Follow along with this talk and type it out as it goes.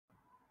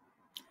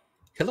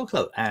Hello,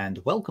 and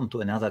welcome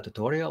to another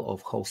tutorial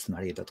of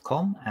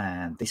HostMaria.com.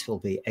 And this will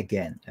be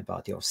again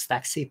about your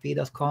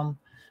stackcp.com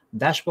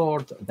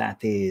dashboard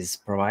that is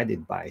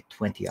provided by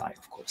 20i.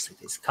 Of course,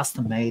 it is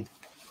custom-made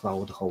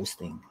cloud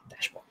hosting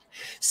dashboard.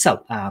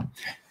 So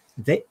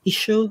the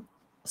issue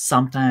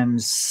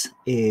sometimes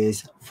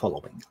is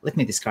following. Let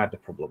me describe the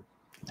problem.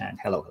 And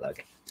hello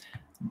again.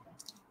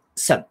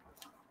 So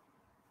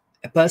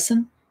a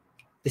person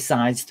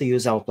decides to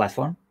use our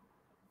platform,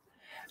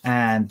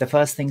 and the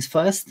first things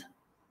first.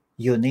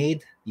 You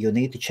need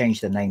to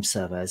change the name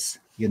servers.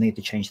 You need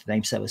to change the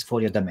name servers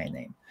for your domain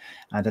name,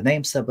 and the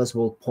name servers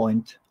will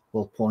point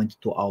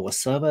to our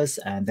servers,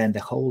 and then the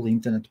whole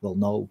internet will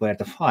know where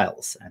the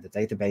files and the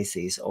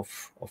databases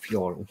of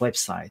your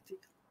website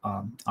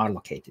are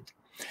located.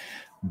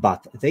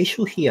 But the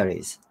issue here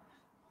is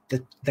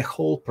that the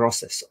whole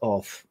process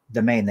of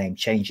domain name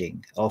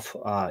changing, of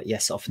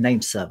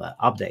name server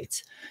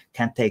updates,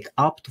 can take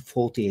up to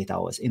 48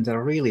 hours. In the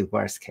really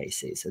worst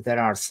cases, there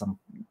are some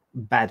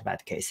bad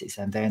cases,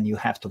 and then you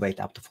have to wait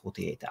up to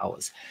 48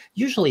 hours.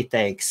 Usually it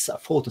takes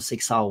 4 to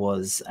 6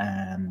 hours,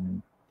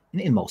 and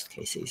in most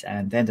cases,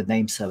 and then the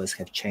name servers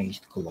have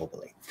changed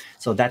globally.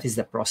 So that is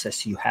the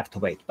process you have to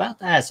wait. But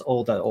as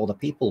all the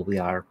people, we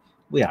are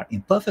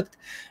imperfect,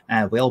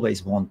 and we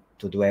always want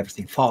to do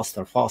everything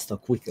faster,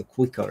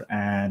 quicker,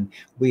 and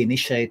we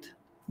initiate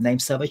name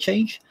server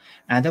change,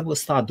 and then we'll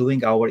start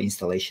doing our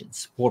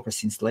installations,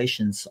 WordPress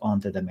installations on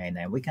the domain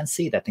name. We can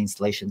see that the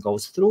installation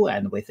goes through,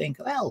 and we think,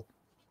 well,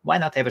 why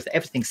not?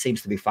 Everything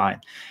seems to be fine.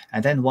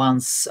 And then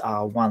once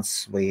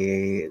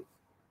we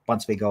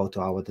go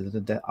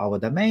to our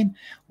domain,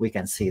 we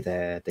can see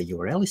the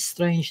URL is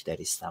strange. There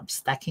is some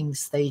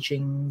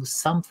staging,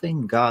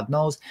 something, God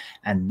knows,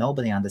 and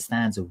nobody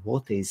understands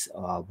what is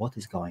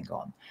going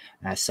on.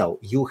 So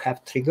you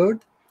have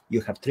triggered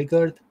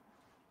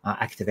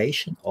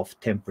activation of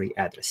temporary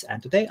address,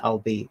 and today I'll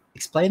be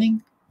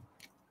explaining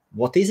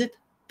what is it.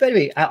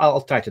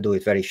 I'll try to do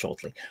it very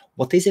shortly.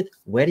 What is it?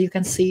 Where you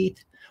can see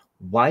it?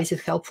 Why is it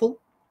helpful?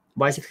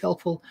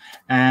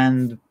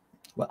 And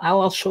well,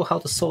 I'll show how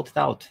to sort it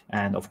out.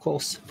 And of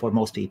course, for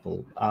most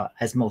people,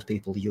 as most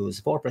people use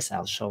WordPress,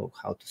 I'll show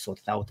how to sort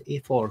it out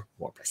for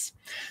WordPress.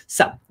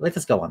 So let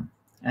us go on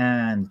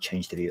and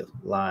change the view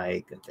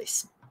like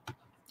this.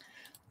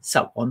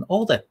 So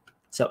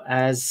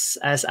as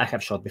I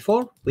have showed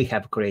before, we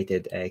have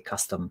created a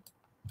custom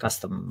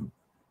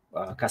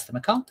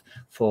account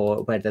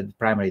for where the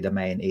primary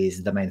domain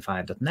is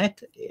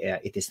domain5.net.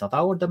 It is not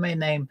our domain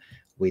name.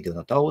 We do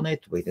not own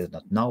it. We do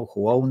not know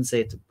who owns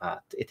it,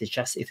 but it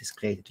is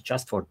created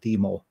just for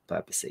demo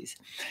purposes.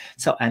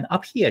 So, and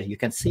up here you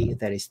can see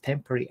there is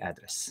temporary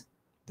address.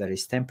 And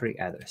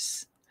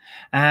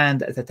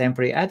the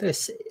temporary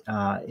address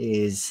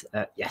is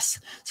yes.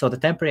 So the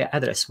temporary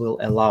address will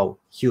allow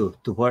you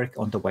to work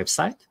on the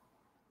website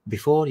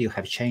before you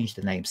have changed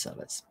the name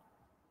servers.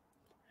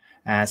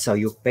 So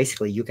you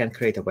can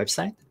create a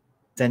website,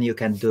 then you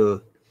can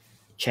do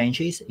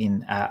changes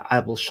in. I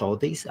will show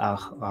these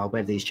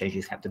where these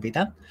changes have to be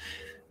done.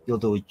 You'll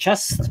do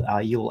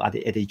you'll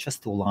edit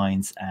just 2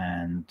 lines,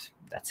 and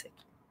that's it.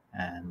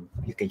 And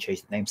you can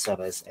change the name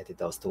servers, edit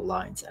those 2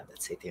 lines, and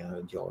that's it.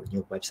 Your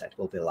new website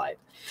will be live.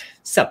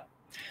 So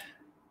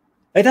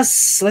let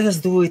us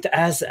do it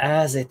as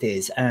it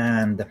is.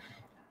 And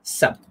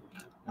so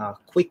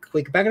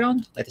quick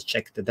background. Let's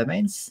check the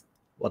domains.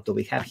 What do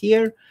we have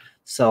here?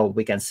 So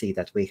we can see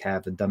that we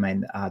have the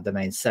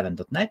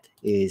domain7.net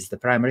is the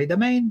primary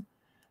domain.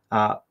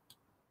 Oh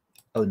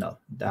no,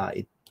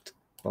 it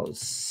was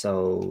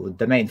so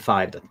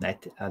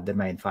domain5.net.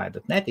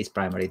 Domain5.net is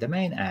primary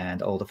domain,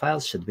 and all the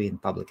files should be in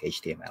public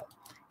HTML.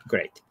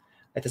 Great.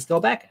 Let us go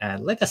back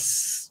and let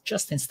us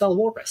just install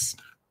WordPress.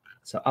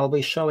 So I'll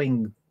be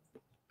showing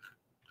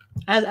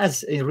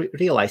as a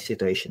real life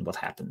situation what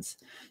happens.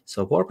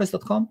 So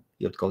WordPress.com,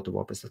 you would go to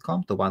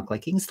WordPress.com to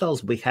one-click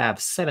installs. We have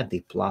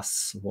 70+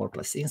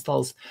 WordPress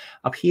installs.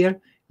 Up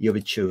here, you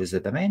would choose the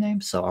domain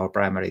name. So our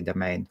primary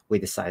domain we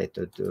decided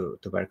to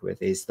work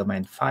with is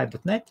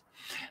domain5.net.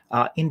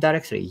 In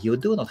directory, you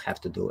do not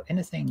have to do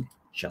anything,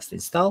 just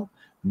install.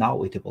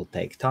 Now it will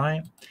take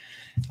time.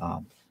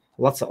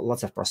 Lots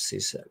of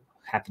processes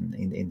happen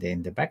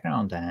in the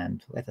background,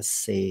 and let us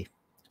see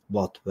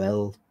what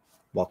will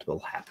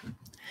happen.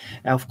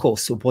 Of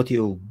course, what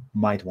you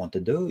might want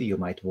to do, you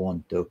might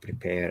want to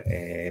prepare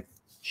a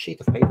sheet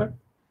of paper,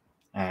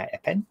 a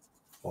pen,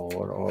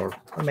 or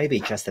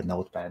maybe just a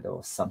notepad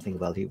or something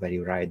where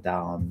you write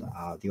down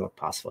your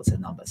passwords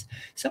and numbers.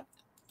 So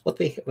what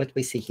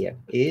we see here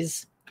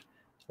is,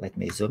 let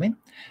me zoom in.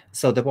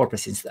 So the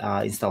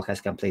WordPress install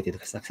has completed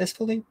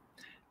successfully.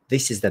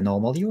 This is the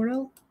normal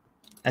URL,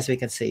 as we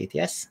can see it.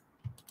 Yes.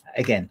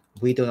 Again,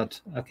 we do not.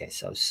 Okay,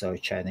 so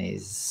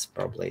Chinese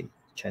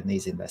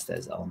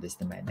investors own this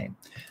domain name.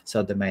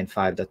 So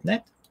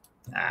domain5.net,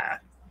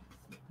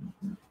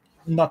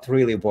 not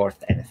really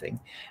worth anything.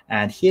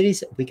 And here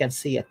we can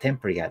see a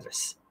temporary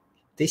address.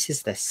 This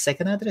is the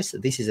second address.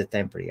 This is a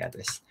temporary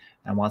address.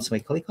 And once we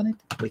click on it,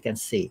 we can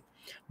see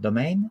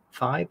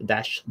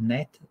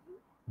domain5-net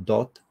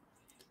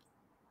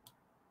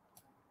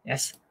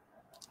Yes,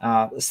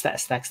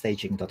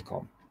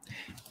 stackstaging.com.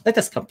 Let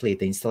us complete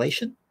the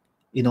installation.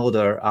 In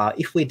order,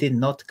 if we did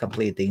not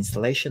complete the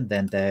installation,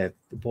 then the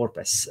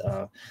WordPress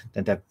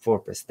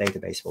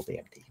database will be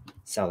empty.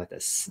 So let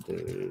us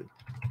do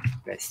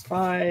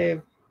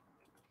best5,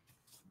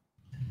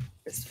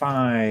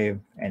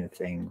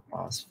 anything,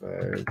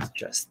 password,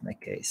 just in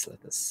case.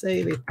 Let us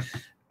save it.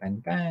 Bang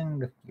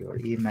bang. Your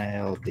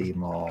email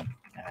demo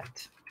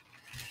at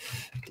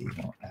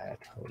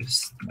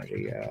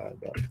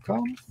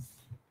hostmaria.com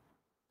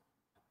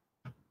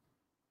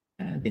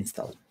and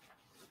install.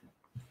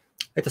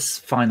 Let us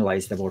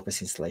finalize the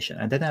WordPress installation,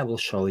 and then I will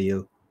show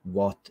you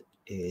what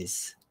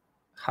is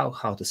how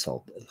to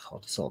solve it.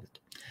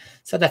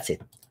 So that's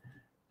it.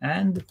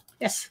 And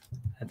yes,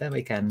 and then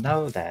we can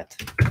know that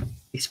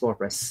this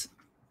WordPress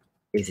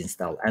is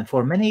installed. And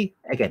for many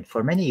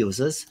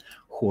users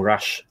who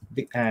rush,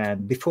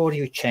 and before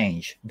you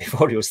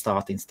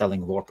start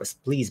installing WordPress,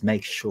 please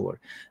make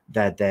sure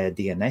that the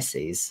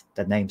DNSs,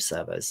 the name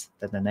servers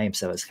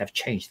have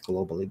changed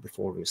globally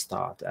before you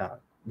start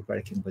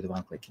working with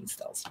one-click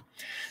installs.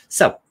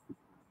 So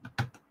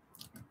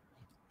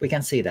we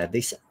can see that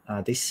this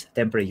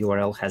temporary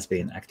URL has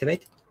been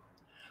activated.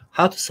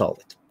 How to solve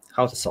it?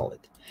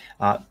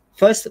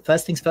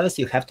 First things first,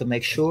 you have to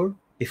make sure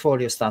before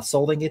you start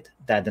solving it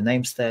that the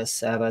name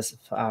servers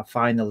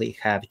finally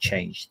have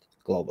changed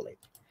globally.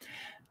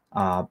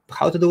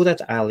 How to do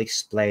that, I'll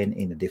explain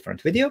in a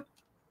different video.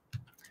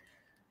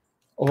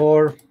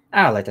 Or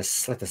let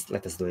us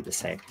do it the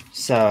same.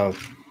 So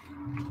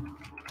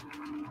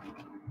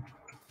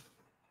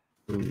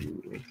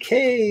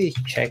okay,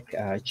 check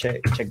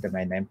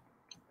domain name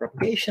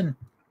propagation,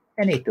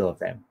 any two of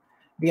them.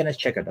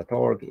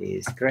 DNSchecker.org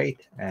is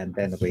great, and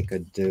then we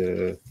could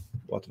do,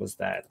 what was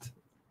that?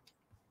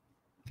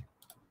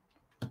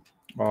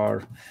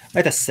 Or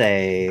let us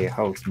say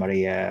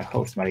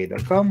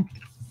HostMaria.com.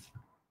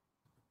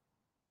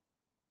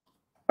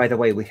 By the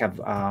way, we have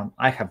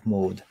I have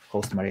moved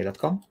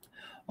HostMaria.com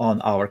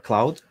on our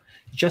cloud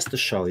just to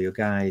show you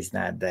guys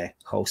that the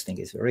hosting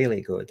is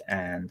really good,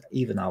 and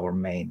even our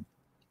main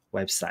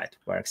website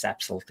works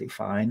absolutely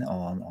fine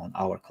on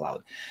our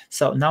cloud.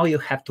 So now you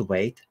have to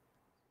wait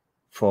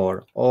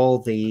for all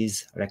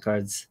these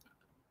records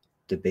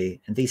to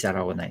be, and these are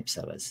our name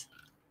servers.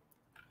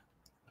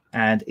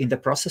 And in the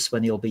process,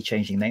 when you'll be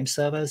changing name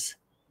servers,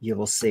 you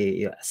will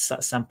see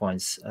some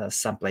points,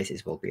 some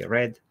places will be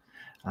red,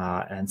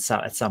 and so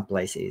at some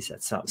places,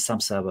 at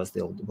some servers,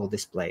 they will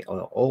display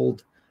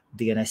old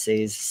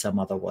DNSs. Some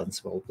other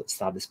ones will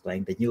start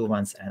displaying the new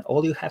ones. And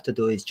all you have to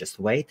do is just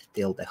wait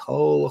till the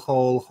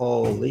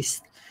whole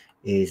list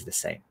is the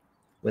same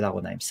with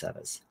our name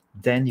servers.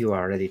 Then you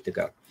are ready to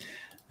go.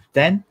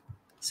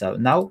 So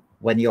now,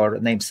 when your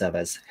name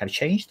servers have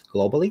changed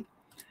globally,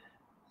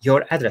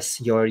 your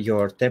address,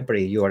 your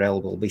temporary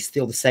URL will be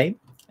still the same.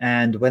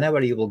 And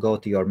whenever you will go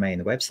to your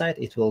main website,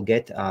 it will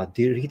get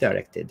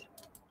redirected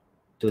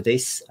to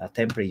this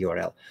temporary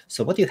URL.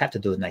 So what you have to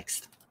do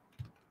next?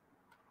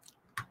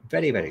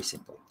 Very, very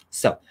simple.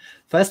 So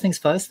first things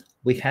first,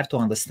 we have to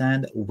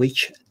understand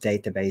which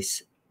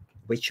database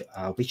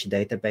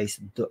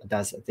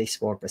does this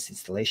WordPress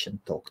installation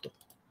talk to.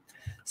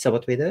 So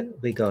what we do,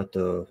 we go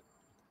to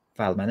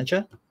File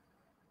Manager.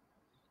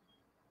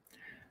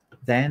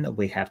 Then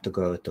we have to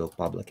go to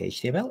public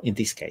HTML. In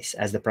this case,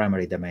 as the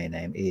primary domain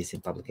name is in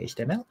public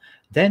HTML,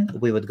 then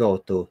we would go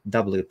to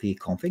WP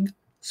config.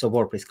 So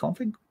WordPress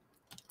config.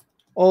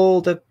 All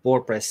the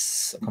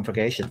WordPress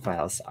configuration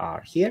files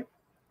are here.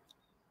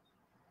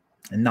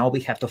 And now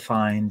we have to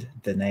find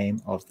the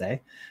name of the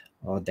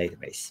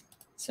database.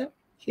 So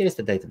here's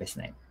the database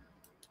name.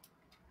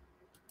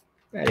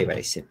 Very,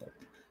 very simple.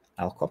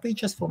 I'll copy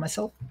just for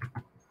myself.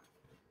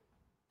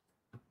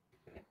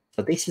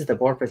 So this is the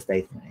WordPress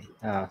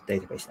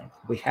database name.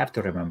 We have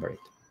to remember it.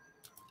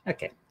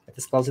 Okay, let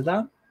us close it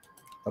down.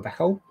 Go back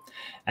home.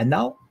 And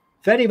now,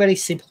 very, very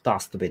simple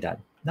task to be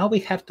done. Now we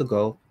have to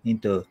go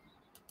into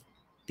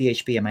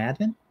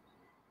phpmyadmin.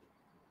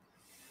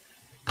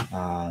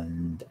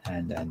 And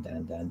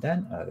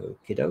then,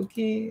 okie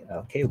dokie.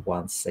 Okay,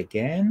 once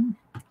again,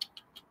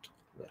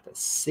 let us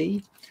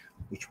see.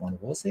 Which one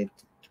was it?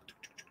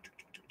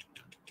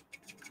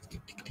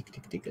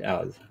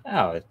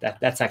 Oh,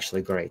 that's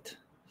actually great.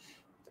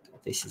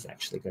 This is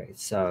actually great.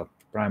 So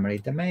primary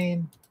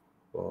domain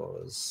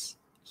was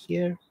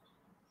here.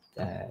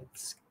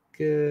 That's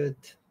good.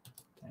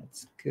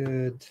 That's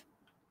good.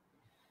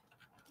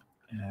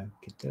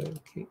 Okie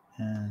dokie.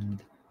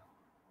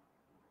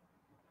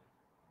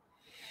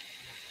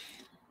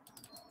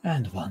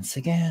 And once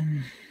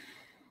again,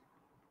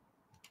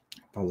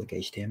 public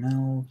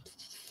HTML,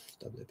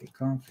 WP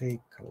config,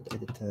 code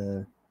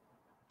editor,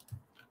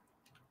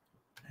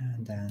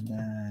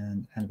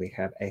 and we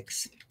have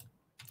X.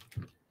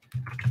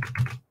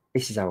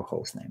 This is our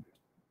host name.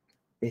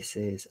 This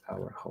is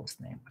our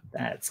host name.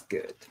 That's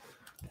good.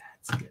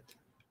 That's good.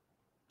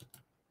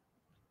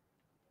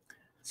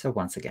 So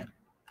once again,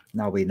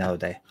 now we know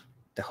the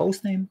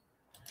host name.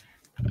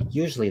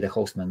 Usually the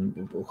host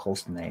name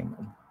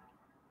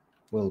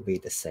will be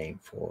the same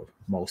for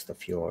most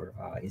of your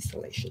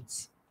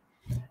installations.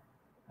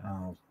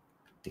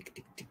 Tick,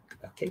 tick, tick.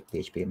 Okay,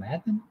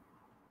 phpmyadmin.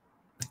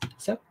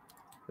 So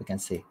we can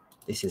see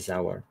this is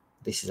our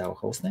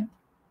hostname.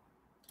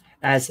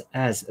 As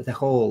the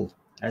whole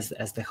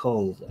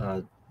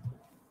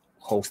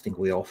hosting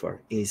we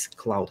offer is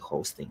cloud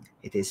hosting.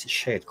 It is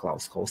shared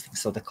cloud hosting.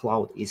 So the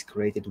cloud is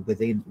created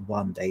within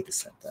one data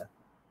center.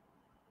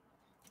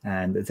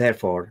 And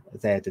therefore,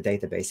 the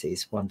database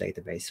is one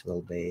database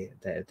will be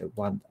the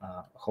one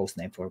host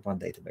name for one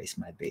database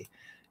might be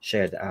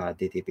shared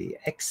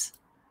DDBX.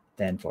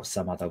 Then for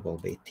some other will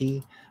be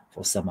T.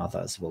 For some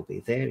others will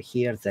be there,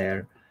 here,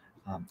 there.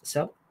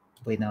 So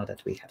we know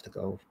that we have to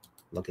go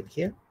log in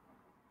here.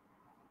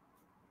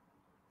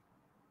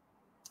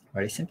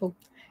 Very simple.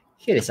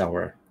 Here is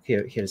our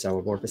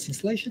WordPress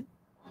installation.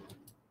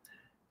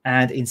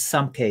 And in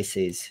some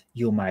cases,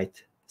 you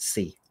might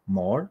see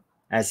more,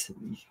 as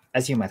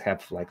you might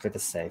have, like, let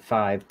us say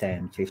 5,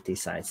 10, 50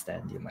 sites,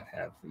 then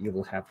you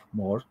will have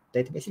more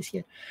databases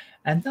here.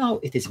 And now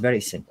it is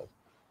very simple.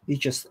 You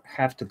just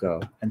have to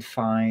go and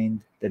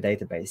find the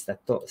database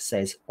that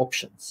says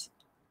options.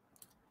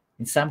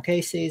 In some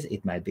cases,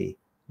 it might be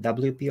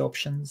WP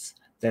options.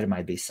 There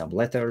might be some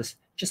letters.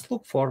 Just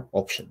look for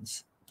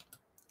options.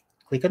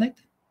 Click on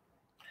it.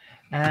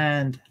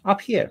 And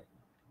up here,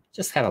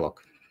 just have a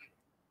look.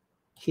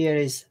 Here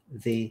is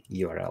the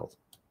URL.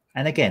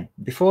 And again,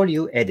 before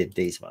you edit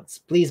these ones,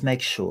 please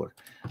make sure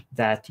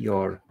that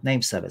your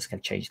name servers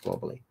can change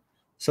globally.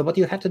 So what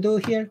you have to do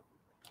here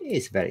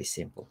is very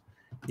simple.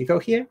 You go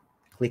here,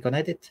 click on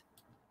edit,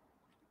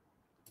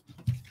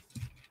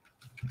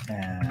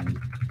 and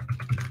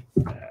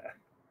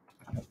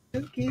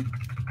okay.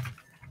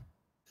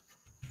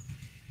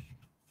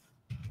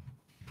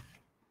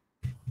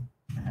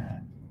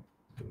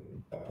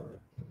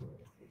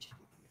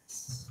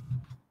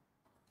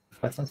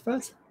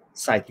 First,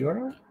 site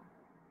URL,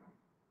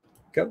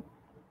 go,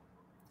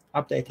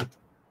 update it,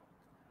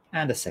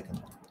 and the second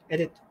one,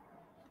 edit,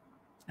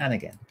 and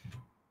again,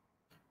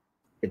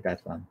 hit that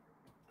one,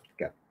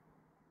 go.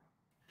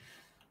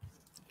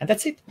 And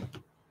that's it.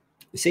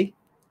 You see,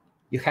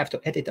 you have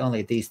to edit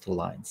only these 2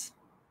 lines.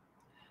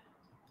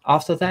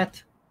 After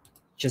that,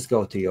 just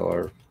go to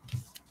your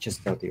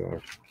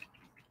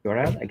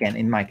URL. Again,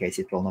 in my case,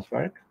 it will not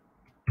work,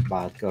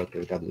 but go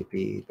to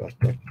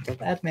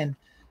wp.admin,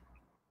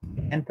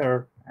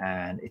 enter,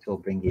 and it will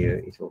bring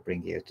you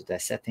to the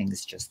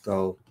settings. Just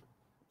go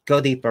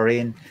deeper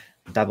in,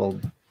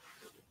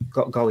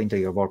 go into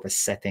your WordPress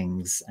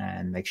settings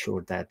and make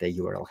sure that the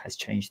URL has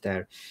changed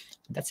there.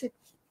 That's it.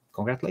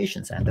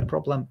 Congratulations, and the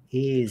problem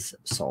is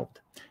solved.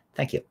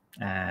 Thank you,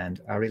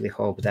 and I really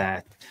hope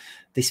that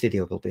this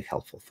video will be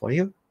helpful for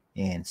you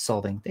in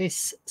solving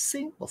this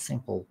simple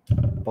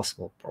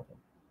possible problem.